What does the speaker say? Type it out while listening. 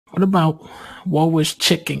What about Woa's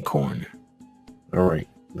Chicken Corner? All right,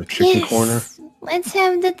 the chicken corner. Let's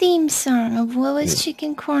have the theme song of Woa's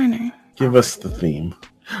Chicken Corner. Give us the theme.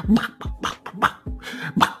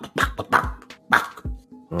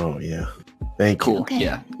 Oh yeah, thank you. Okay,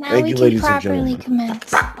 Yeah. now Thank we you, can ladies and properly gentlemen.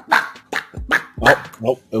 commence.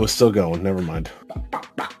 Oh, it was still going. Never mind.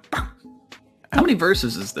 How many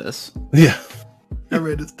verses is this? Yeah. All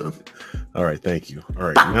right, it's done. All right, thank you. All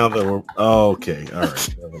right, now that we're okay. All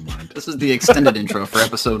right, never mind. This is the extended intro for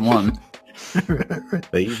episode 1.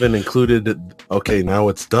 They even included. Okay, now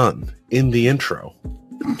it's done in the intro.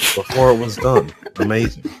 Before it was done.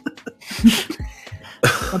 Amazing.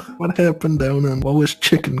 What happened down in Woa's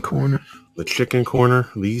Chicken Corner? The chicken corner.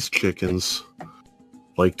 These chickens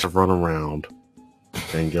like to run around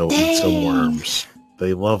and go eat some worms.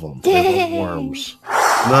 They love them. They love worms.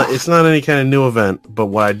 It's not any kind of new event, but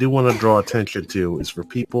what I do want to draw attention to is for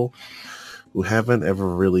people who haven't ever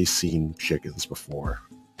really seen chickens before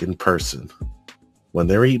in person. When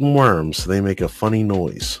they're eating worms, they make a funny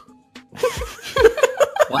noise.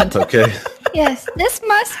 What? Okay? Yes, this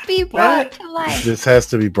must be brought to life. This has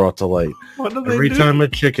to be brought to light. What do they Every do? time a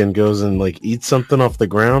chicken goes and like eats something off the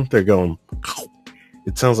ground, they're going.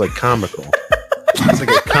 It sounds like comical. It's like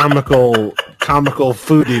a comical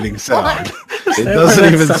food eating sound. It Is that doesn't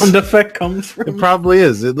where even. that sound effect comes It from. probably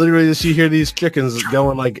is. It literally just you hear these chickens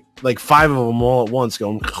going like 5 of them all at once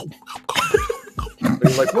going. You're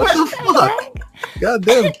like, what the fuck? God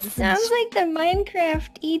damn. It sounds like the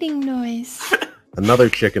Minecraft eating noise. Another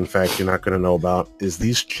chicken fact you're not going to know about is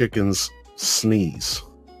these chickens sneeze.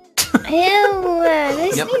 Ew,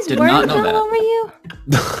 they Yep, sneeze did not worms know all that. over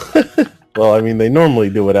you? Well, I mean, they normally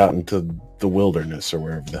do it out into the wilderness or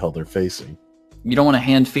wherever the hell they're facing. You don't want to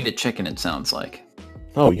hand feed a chicken, it sounds like.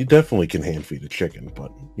 Oh, you definitely can hand feed a chicken,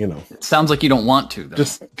 but you know, It sounds like you don't want to, though.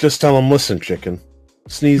 just tell them, listen, chicken,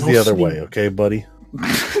 sneeze the No other sneeze. way, okay, buddy?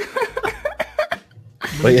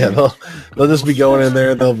 But yeah, they'll just be going in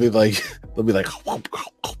there and they'll be like, and then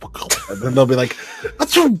they'll be like,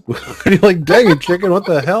 achoo! And you're like, dang it, chicken, what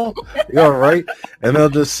the hell? You all right? And they'll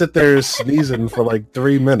just sit there sneezing for like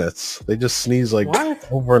 3 minutes. They just sneeze like What?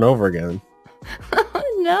 over and over again.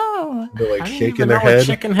 Oh no. They're I like didn't shaking even their know a head.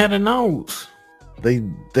 chicken had a nose. They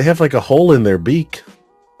have like a hole in their beak.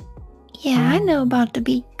 Yeah, I know about the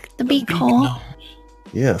beak hole. nose.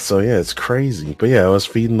 Yeah, so yeah, it's crazy. But yeah, I was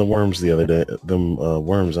feeding the worms the other day,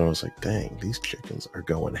 worms, and I was like, dang, these chickens are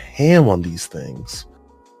going ham on these things.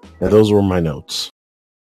 And those were my notes.